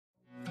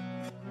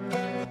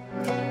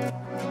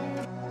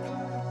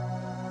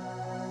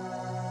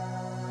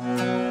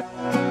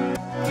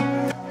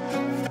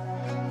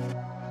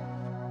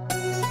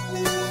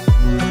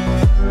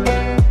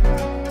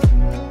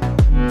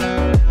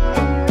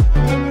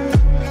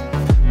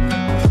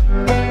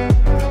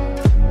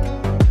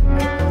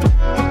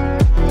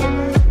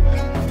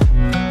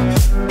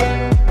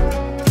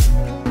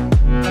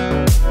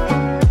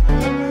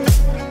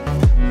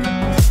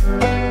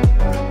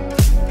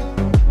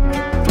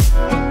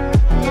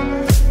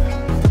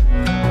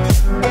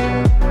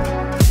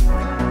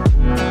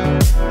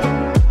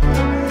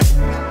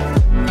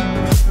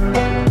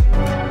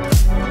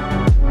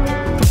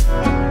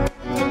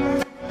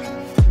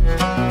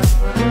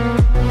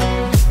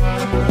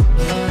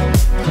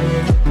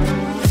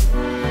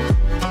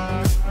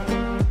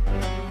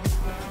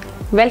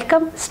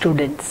Welcome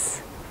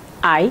students.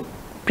 I,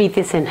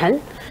 Preeti Sinhal,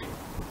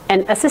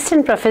 an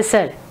assistant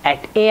professor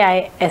at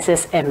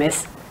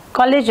AISSMS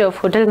College of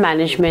Hotel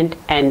Management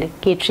and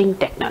Catering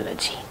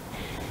Technology.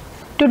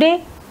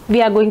 Today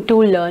we are going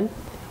to learn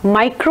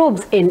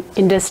microbes in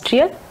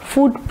industrial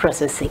food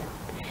processing.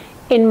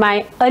 In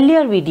my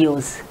earlier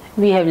videos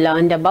we have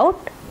learned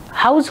about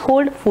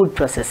household food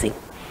processing.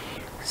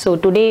 So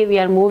today we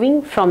are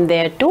moving from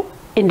there to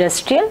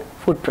industrial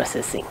food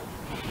processing.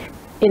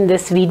 In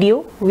this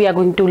video, we are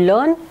going to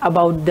learn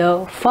about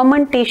the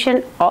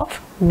fermentation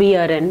of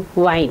beer and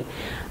wine,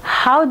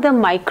 how the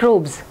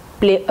microbes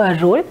play a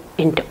role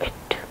into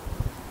it.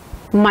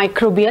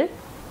 Microbial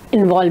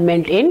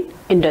involvement in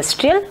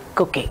industrial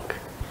cooking.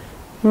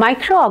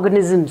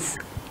 Microorganisms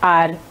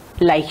are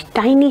like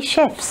tiny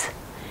chefs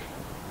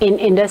in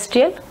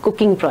industrial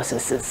cooking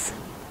processes,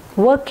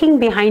 working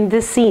behind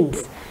the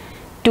scenes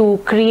to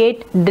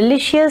create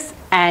delicious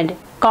and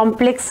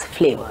complex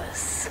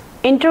flavors.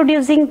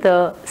 Introducing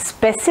the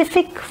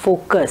specific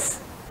focus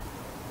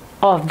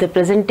of the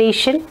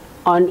presentation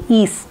on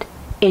yeast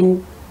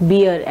in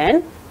beer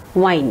and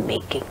wine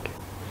making.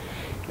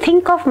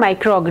 Think of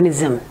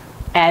microorganisms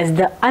as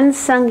the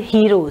unsung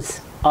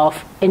heroes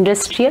of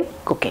industrial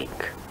cooking.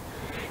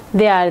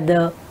 They are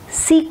the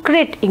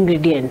secret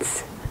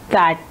ingredients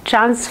that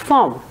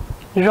transform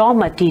raw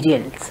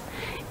materials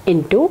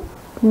into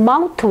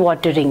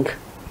mouth-watering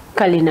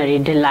culinary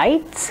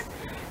delights,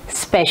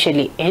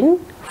 especially in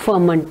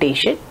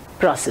fermentation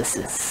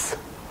processes.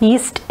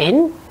 Yeast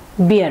in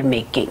beer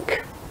making.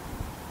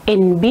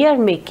 In beer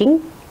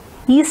making,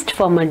 yeast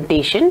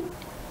fermentation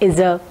is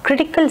a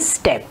critical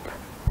step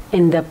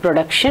in the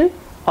production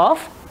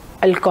of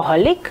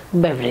alcoholic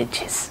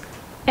beverages.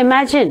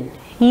 Imagine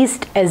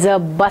yeast as a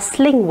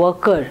bustling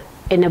worker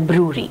in a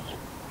brewery,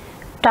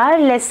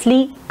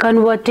 tirelessly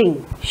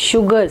converting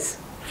sugars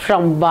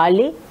from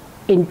barley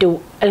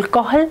into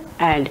alcohol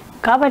and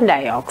carbon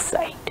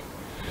dioxide.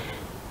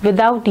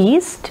 Without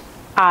yeast,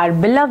 our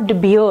beloved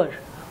beer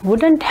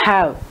wouldn't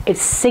have its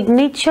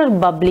signature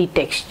bubbly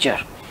texture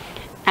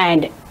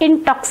and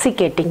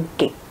intoxicating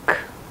kick.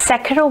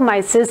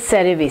 Saccharomyces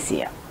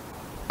cerevisiae,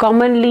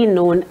 commonly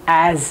known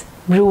as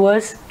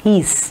brewer's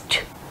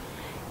yeast,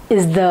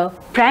 is the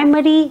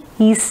primary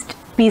yeast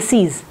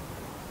species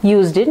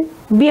used in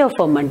beer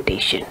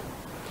fermentation.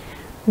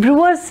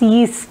 Brewer's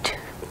yeast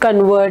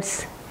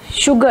converts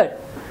sugar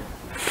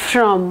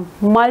from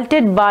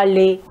malted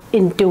barley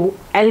into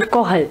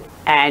alcohol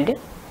and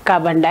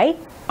carbon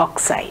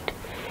dioxide,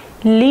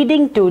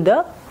 leading to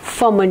the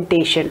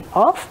fermentation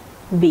of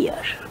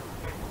beer.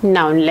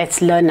 Now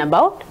let's learn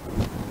about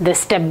the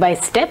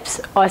step-by-steps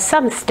or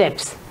some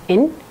steps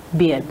in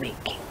beer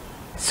making.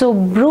 So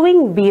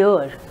brewing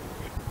beer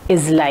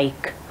is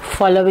like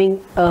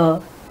following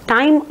a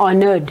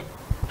time-honored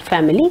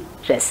family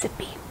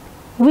recipe.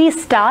 We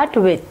start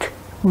with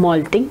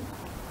malting,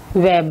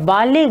 where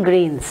barley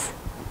grains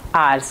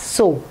are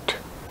soaked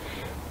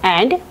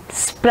and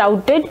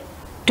sprouted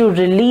to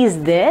release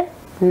their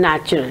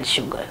natural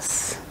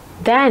sugars.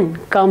 Then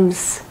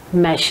comes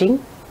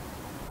mashing,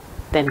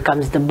 then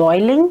comes the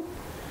boiling,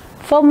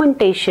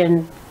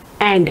 fermentation,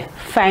 and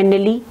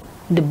finally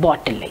the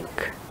bottling.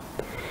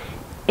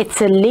 It's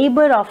a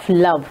labor of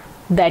love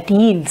that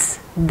yields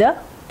the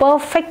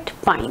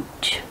perfect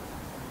pint.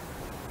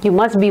 You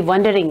must be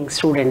wondering,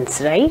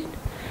 students, right,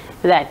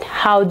 that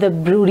how the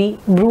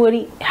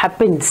brewery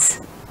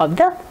happens of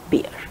the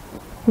beer.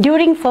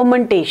 During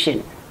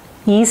fermentation,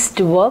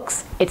 yeast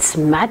works its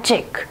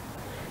magic,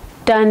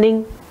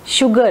 turning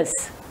sugars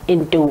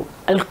into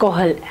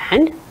alcohol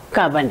and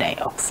carbon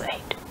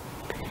dioxide.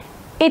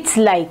 It's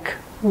like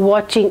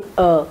watching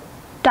a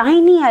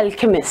tiny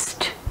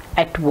alchemist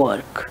at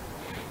work,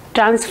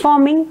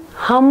 transforming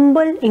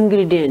humble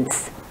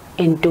ingredients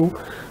into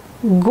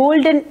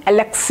golden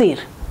elixir,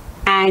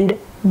 and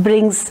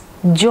brings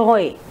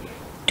joy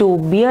to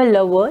beer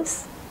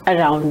lovers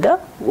around the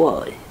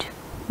world.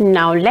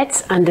 Now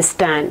let's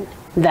understand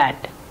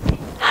that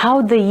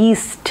how the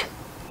yeast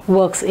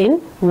works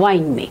in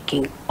wine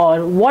making,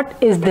 or what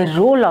is the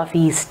role of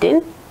yeast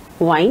in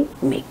wine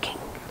making.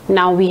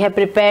 Now we have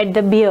prepared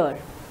the beer,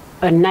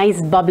 a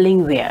nice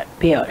bubbling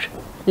beer.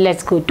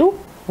 Let's go to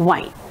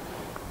wine.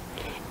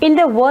 In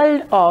the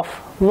world of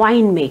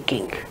wine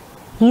making,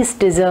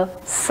 yeast is a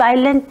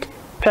silent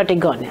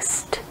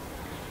protagonist,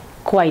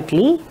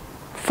 quietly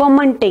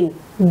fermenting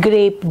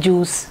grape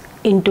juice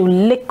into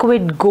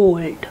liquid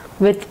gold.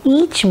 With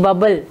each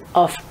bubble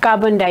of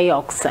carbon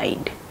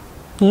dioxide,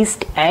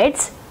 yeast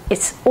adds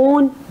its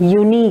own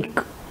unique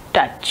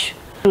touch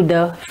to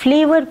the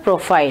flavor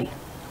profile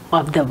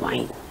of the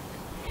wine,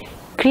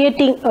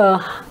 creating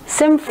a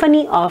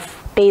symphony of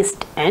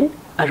taste and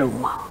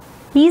aroma.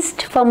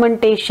 Yeast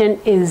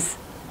fermentation is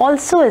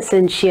also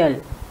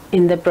essential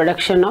in the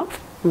production of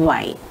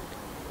wine,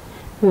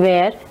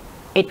 where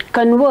it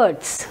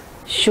converts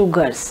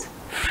sugars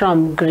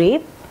from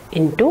grape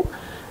into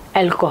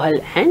alcohol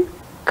and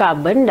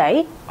carbon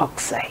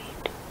dioxide.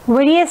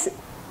 Various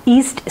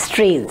yeast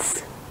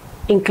strains,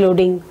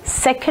 including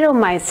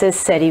Saccharomyces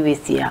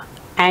cerevisiae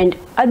and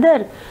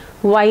other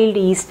wild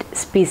yeast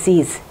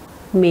species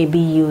may be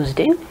used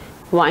in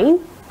wine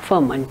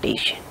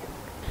fermentation.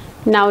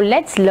 Now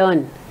let's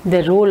learn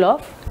the role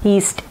of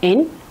yeast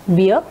in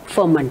beer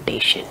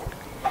fermentation.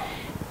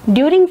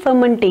 During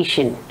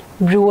fermentation,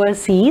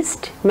 brewer's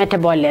yeast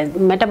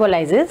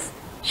metabolizes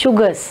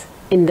sugars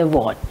in the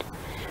wort,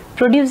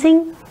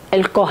 producing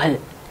alcohol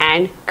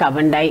and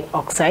carbon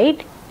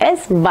dioxide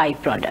as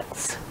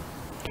byproducts.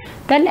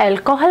 Then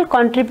alcohol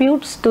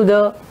contributes to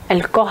the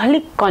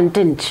alcoholic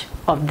content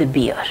of the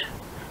beer,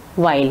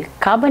 while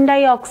carbon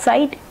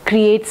dioxide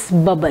creates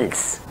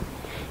bubbles,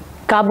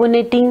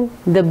 carbonating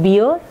the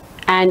beer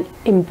and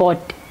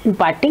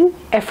imparting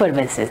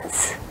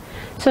effervescence.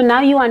 So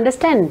now you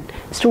understand,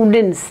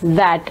 students,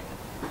 that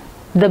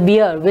the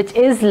beer which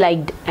is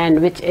liked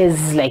and which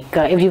is like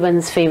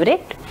everyone's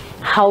favorite,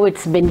 how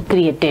it's been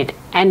created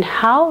and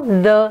how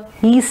the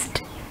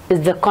yeast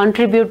is the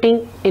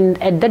contributing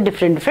at the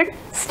different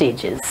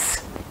stages.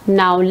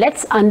 Now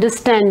let's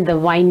understand the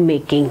wine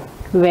making,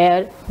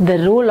 where the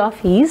role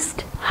of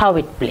yeast, how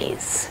it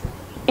plays.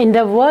 In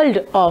the world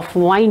of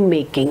wine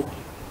making,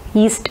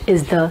 yeast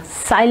is the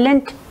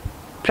silent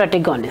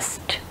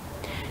protagonist,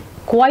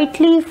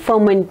 quietly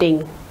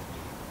fermenting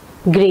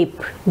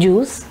grape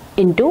juice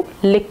into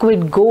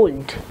liquid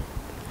gold.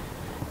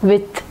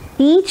 With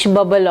each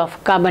bubble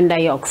of carbon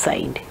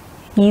dioxide,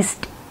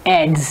 yeast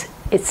adds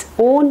its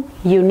own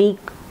unique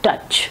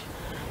touch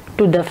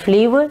to the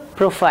flavor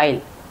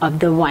profile of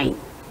the wine,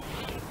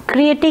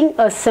 creating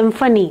a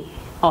symphony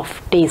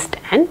of taste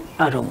and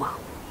aroma.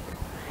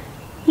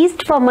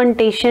 Yeast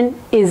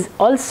fermentation is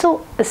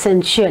also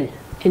essential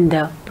in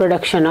the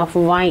production of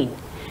wine,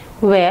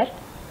 where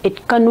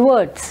it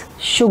converts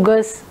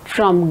sugars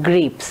from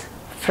grapes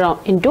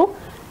into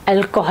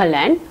alcohol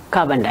and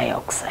carbon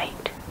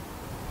dioxide.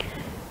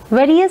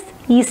 Various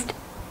yeast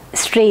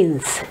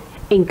strains,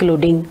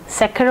 including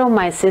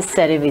Saccharomyces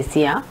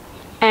cerevisiae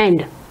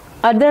and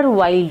other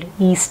wild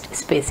yeast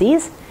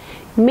species,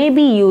 may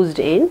be used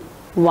in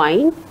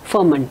wine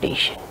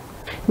fermentation.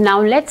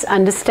 Now let's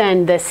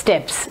understand the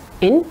steps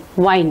in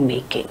wine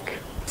making.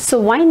 So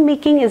wine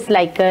making is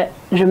like a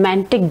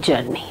romantic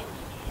journey.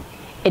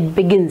 It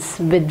begins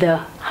with the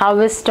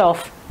harvest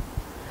of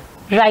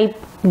ripe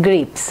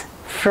grapes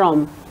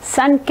from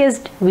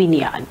sun-kissed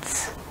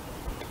vineyards.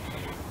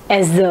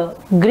 As the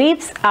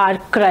grapes are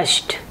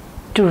crushed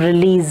to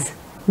release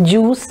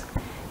juice,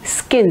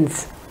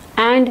 skins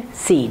and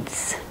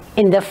seeds.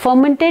 In the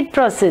fermentation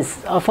process,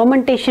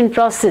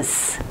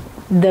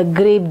 the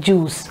grape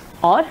juice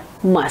or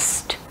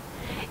must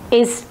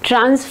is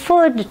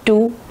transferred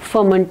to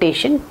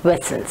fermentation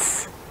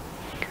vessels,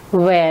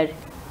 where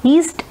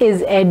yeast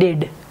is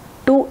added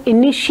to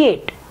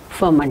initiate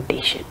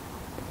fermentation.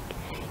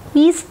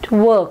 Yeast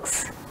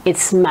works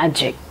its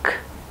magic,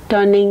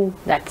 turning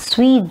that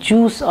sweet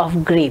juice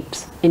of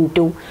grapes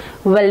into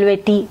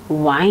velvety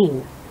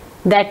wine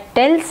that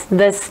tells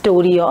the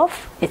story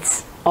of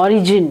its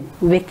origin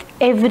with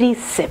every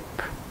sip.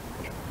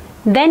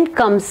 Then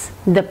comes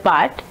the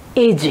part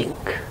aging.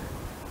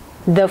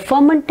 The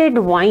fermented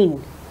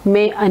wine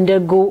may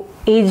undergo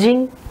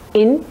aging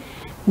in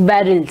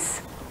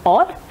barrels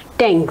or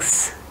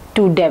tanks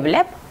to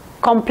develop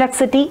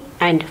complexity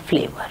and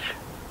flavor.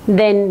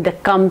 Then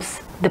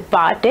comes the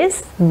part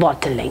is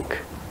bottling.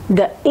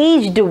 The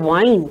aged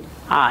wine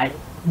are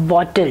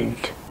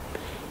bottled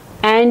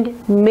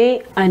and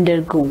may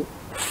undergo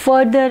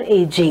further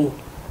aging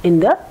in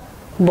the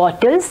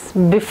bottles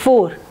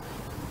before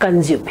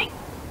consuming.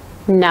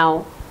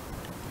 Now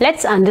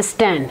let's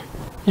understand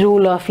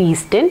role of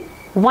yeast in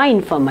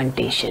wine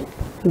fermentation.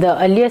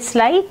 The earlier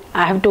slide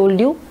I have told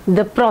you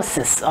the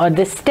process or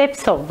the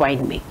steps of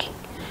wine making.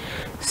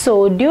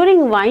 So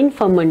during wine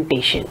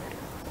fermentation,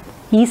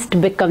 yeast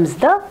becomes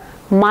the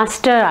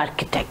master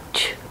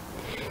architect,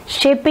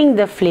 shaping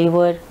the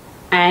flavor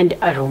and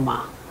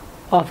aroma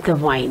of the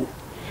wine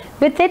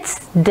with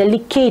its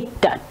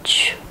delicate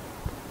touch.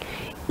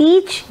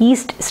 Each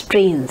yeast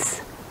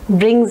strains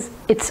brings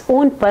its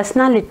own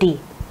personality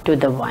to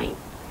the wine,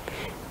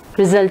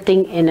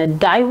 resulting in a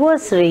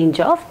diverse range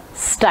of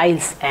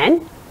styles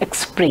and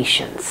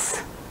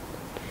expressions.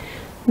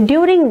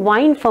 During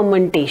wine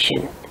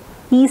fermentation,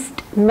 yeast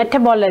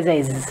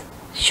metabolizes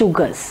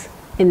sugars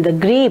in the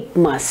grape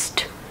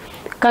must,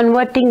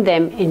 converting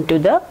them into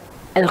the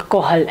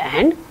alcohol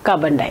and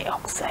carbon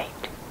dioxide.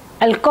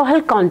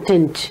 Alcohol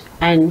content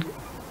and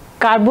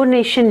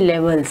carbonation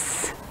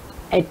levels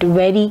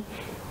vary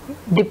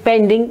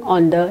depending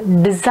on the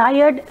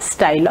desired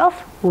style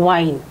of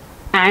wine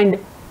and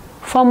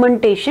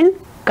fermentation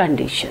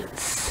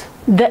conditions.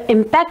 The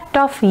impact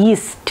of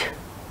yeast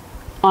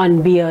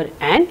on beer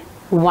and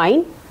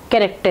wine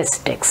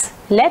characteristics.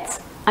 Let's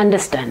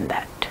understand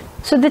that.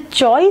 So the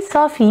choice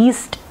of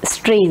yeast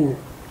strain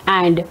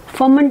and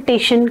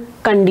fermentation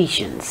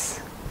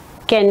conditions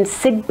can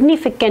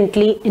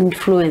significantly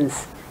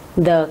influence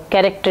the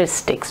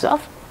characteristics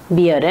of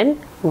beer and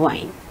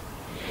wine.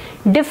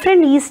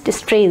 Different yeast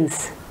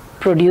strains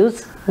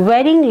produce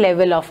varying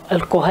level of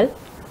alcohol,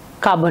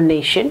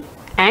 carbonation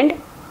and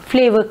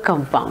flavor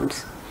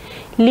compounds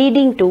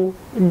leading to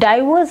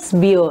diverse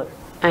beer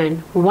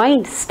and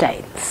wine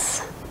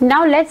styles.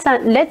 Now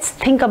let's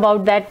think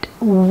about that.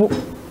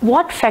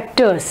 What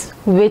factors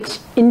which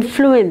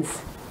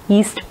influence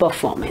yeast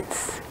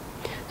performance?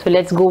 So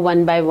let's go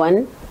one by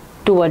one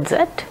towards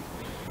it.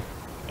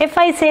 If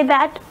I say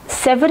that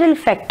several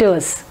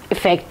factors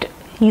affect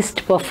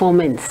yeast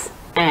performance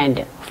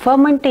and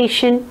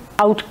fermentation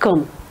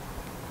outcome,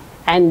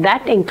 and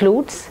that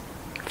includes,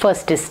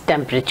 first is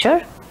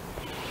temperature.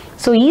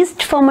 So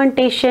yeast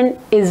fermentation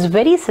is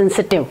very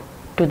sensitive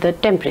to the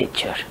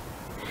temperature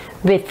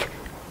with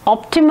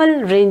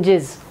optimal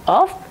ranges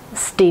of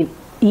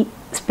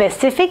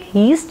specific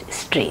yeast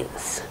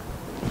strains.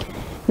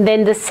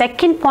 Then the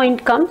second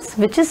point comes,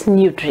 which is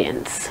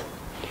nutrients.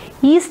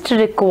 Yeast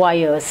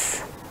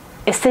requires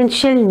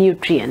essential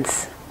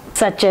nutrients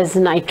such as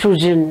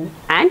nitrogen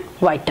and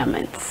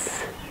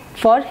vitamins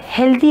for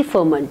healthy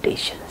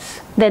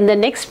fermentations. Then the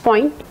next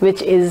point,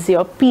 which is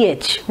your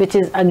pH, which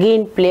is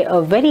again play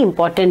a very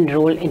important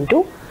role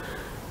into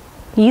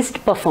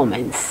yeast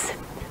performance.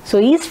 So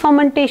yeast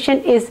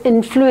fermentation is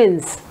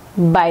influenced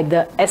by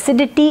the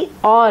acidity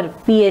or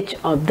pH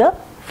of the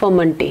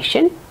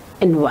fermentation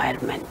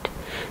environment.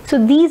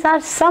 So these are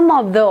some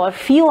of the or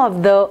few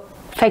of the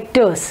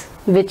factors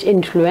which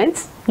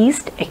influence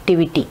yeast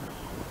activity.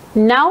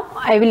 Now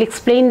I will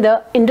explain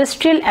the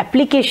industrial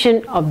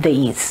application of the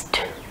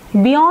yeast.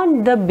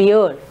 Beyond the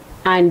beer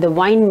and the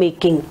wine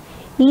making,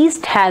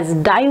 yeast has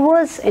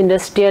diverse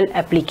industrial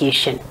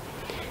application,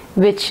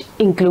 which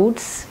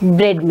includes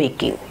bread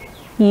making.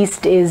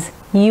 Yeast is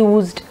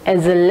used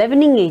as a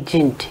leavening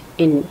agent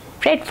in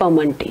bread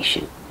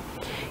fermentation,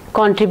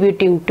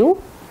 contributing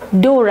to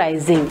dough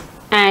rising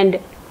and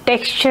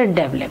texture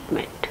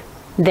development.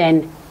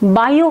 Then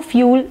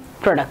biofuel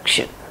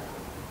production.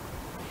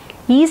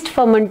 Yeast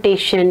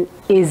fermentation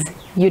is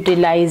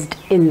utilized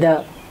in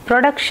the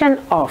production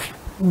of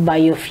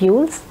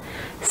biofuels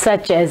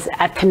such as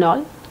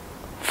ethanol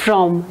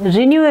from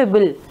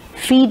renewable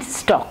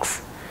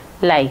feedstocks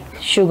like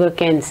sugar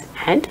canes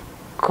and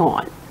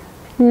corn.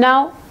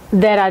 Now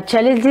there are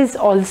challenges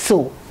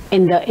also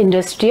in the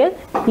industrial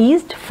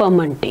yeast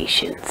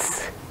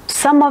fermentations.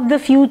 Some of the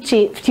few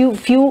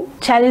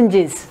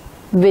challenges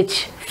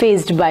which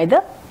faced by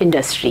the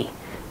industry,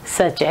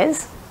 such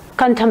as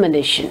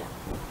contamination.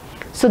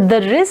 So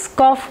the risk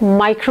of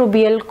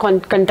microbial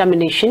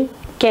contamination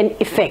can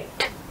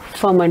affect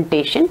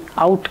fermentation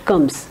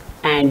outcomes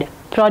and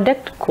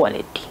product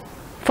quality.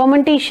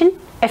 Fermentation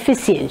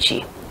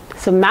efficiency.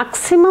 So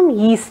maximum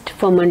yeast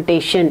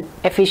fermentation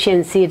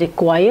efficiency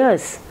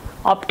requires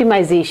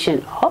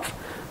optimization of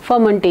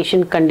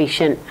fermentation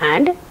condition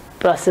and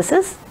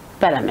processes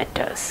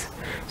parameters.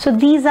 So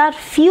these are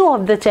few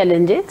of the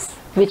challenges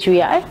which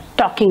we are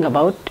talking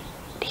about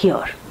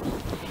here.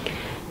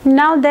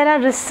 Now there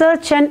are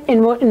research and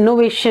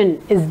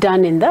innovation is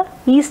done in the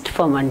yeast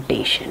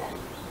fermentation.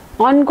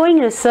 Ongoing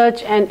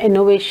research and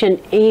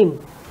innovation aim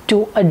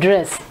to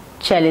address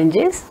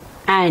challenges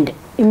and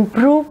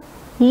improve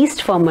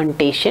yeast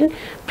fermentation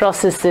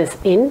processes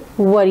in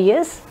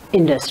various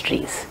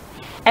industries.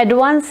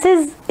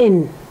 Advances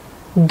in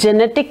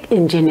genetic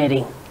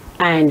engineering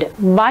and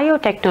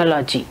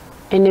biotechnology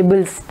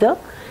enables the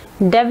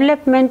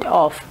development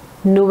of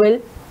novel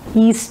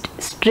yeast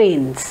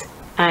strains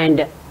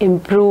and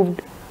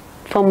improved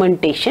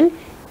fermentation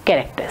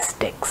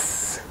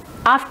characteristics.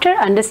 After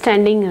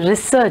understanding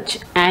research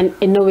and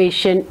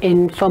innovation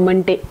in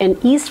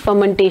yeast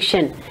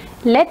fermentation,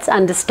 let's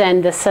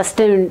understand the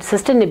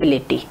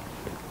sustainability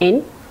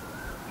in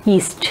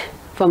yeast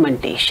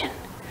fermentation.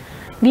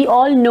 We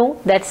all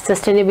know that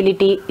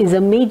sustainability is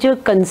a major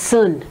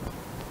concern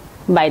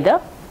by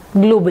the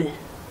global,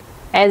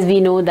 as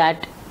we know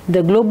that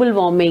the global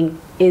warming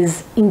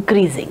is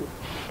increasing.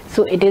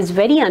 So it is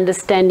very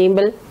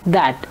understandable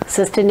that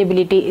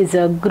sustainability is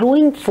a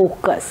growing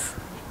focus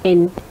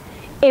in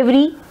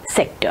every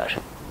sector,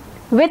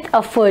 with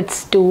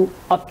efforts to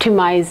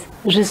optimize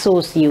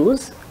resource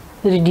use,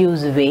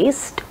 reduce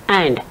waste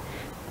and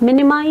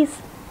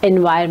minimize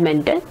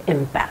environmental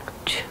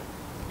impact.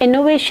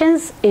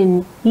 Innovations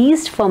in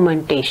yeast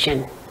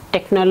fermentation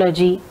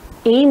technology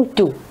aim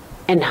to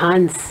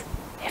enhance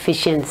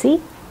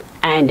efficiency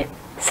and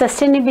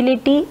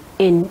sustainability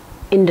in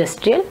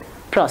industrial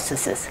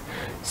processes.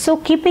 So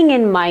keeping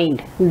in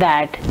mind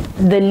that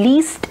the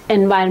least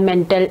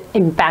environmental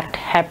impact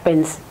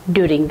happens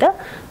during the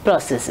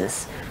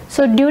processes.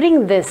 So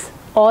during this,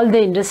 all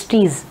the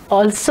industries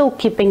also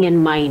keeping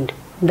in mind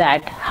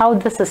that how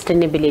the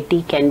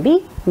sustainability can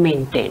be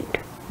maintained.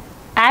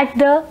 At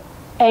the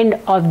end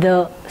of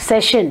the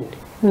session,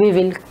 we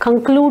will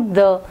conclude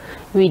the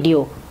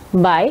video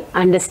by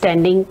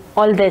understanding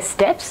all the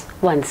steps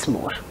once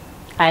more.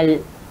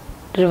 I'll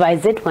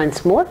revise it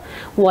once more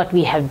what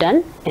we have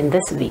done in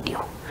this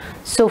video.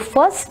 So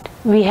first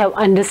we have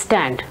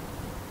understand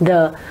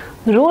the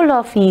role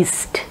of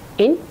yeast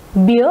in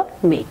beer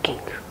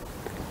making.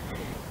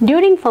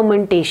 During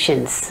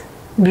fermentations,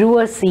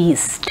 brewer's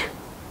yeast,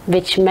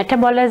 which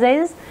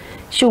metabolizes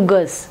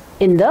sugars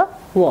in the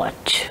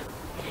wort,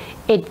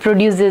 it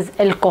produces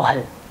alcohol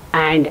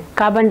and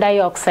carbon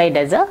dioxide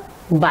as a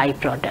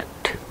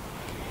byproduct.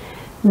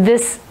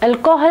 This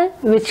alcohol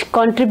which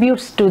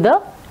contributes to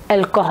the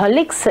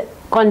alcoholic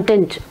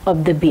content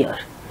of the beer,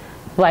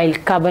 while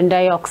carbon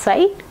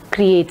dioxide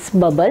creates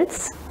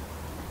bubbles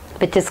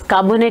which is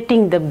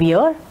carbonating the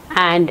beer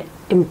and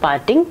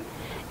imparting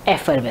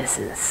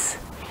effervescence.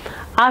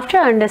 After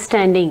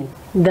understanding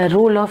the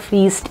role of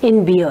yeast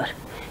in beer,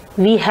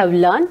 we have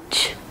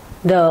learnt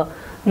the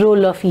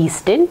role of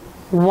yeast in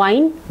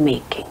wine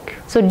making.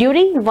 So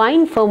during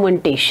wine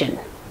fermentation,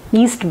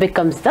 yeast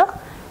becomes the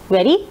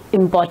very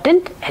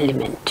important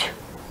element.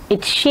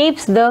 It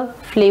shapes the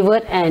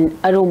flavor and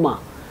aroma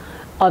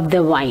of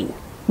the wine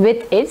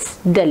with its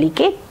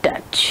delicate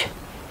touch.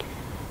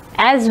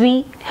 As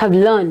we have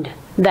learned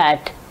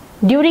that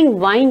during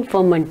wine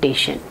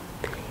fermentation,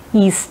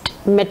 yeast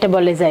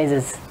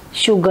metabolizes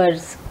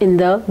sugars in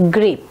the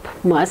grape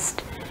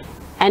must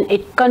and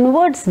it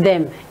converts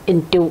them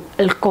into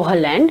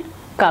alcohol and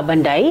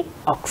carbon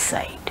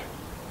dioxide.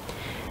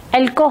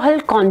 Alcohol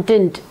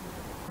content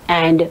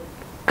and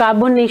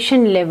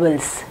carbonation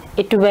levels,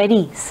 it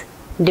varies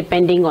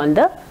depending on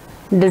the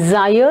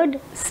desired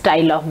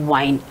style of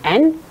wine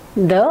and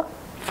the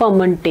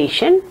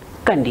fermentation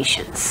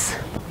conditions.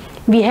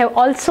 We have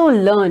also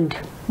learned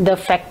the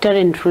factor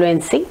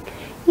influencing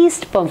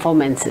yeast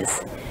performances.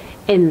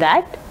 In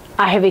that,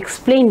 I have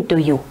explained to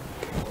you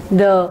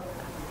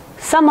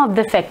some of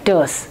the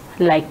factors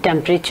like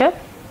temperature,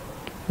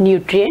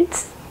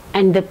 nutrients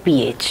and the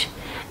pH,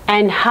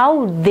 and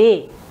how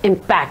they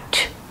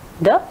impact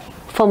the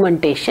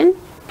fermentation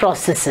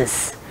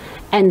processes,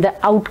 and the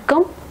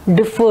outcome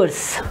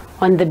differs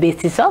on the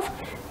basis of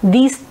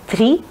these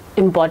three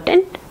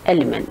important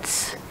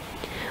elements.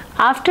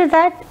 After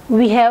that,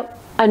 we have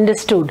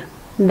understood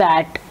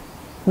that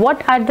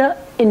what are the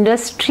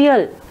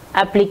industrial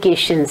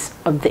applications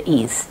of the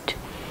yeast.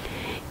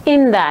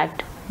 In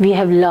that, we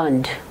have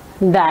learned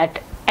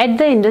that at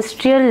the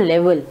industrial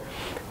level,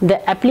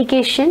 the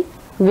application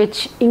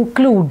which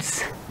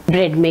includes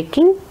bread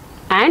making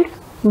and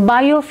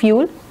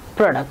biofuel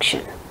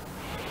production.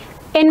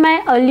 In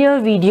my earlier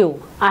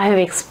video, I have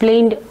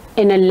explained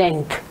in a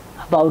length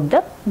about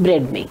the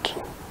bread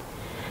making.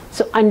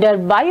 So under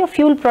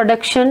biofuel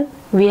production,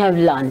 we have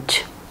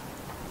learnt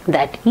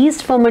that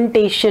yeast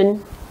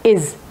fermentation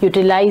is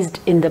utilized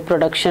in the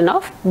production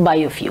of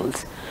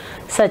biofuels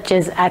such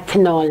as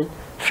ethanol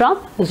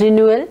from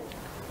renewable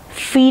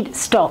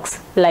feedstocks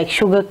like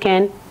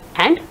sugarcane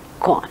and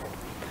corn.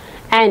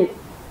 And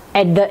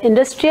at the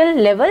industrial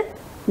level,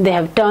 they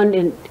have turned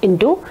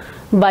into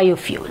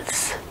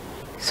biofuels.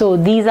 So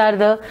these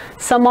are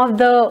some of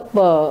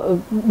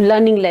the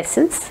learning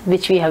lessons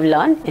which we have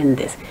learned in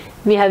this.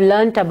 We have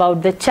learnt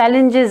about the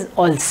challenges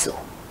also.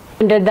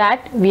 Under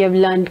that, we have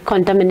learned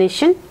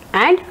contamination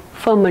and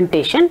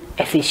fermentation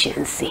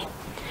efficiency.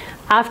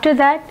 After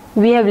that,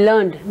 we have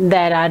learned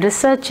that our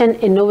research and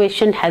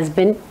innovation has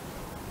been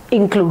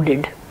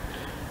included,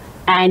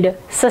 and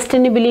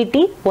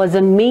sustainability was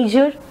a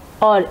major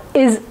or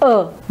is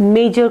a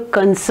major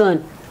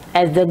concern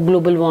as the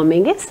global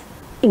warming is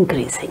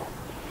increasing.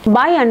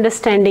 By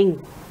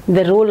understanding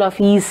the role of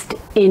yeast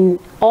in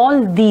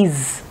all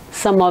these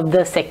some of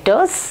the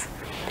sectors,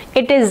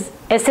 it is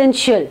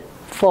essential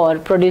for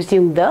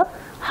producing the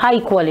high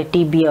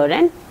quality beer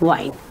and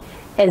wine,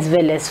 as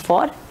well as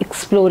for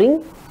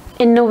exploring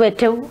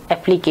innovative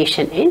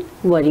application in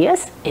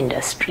various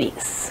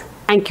industries.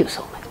 Thank you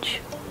so much.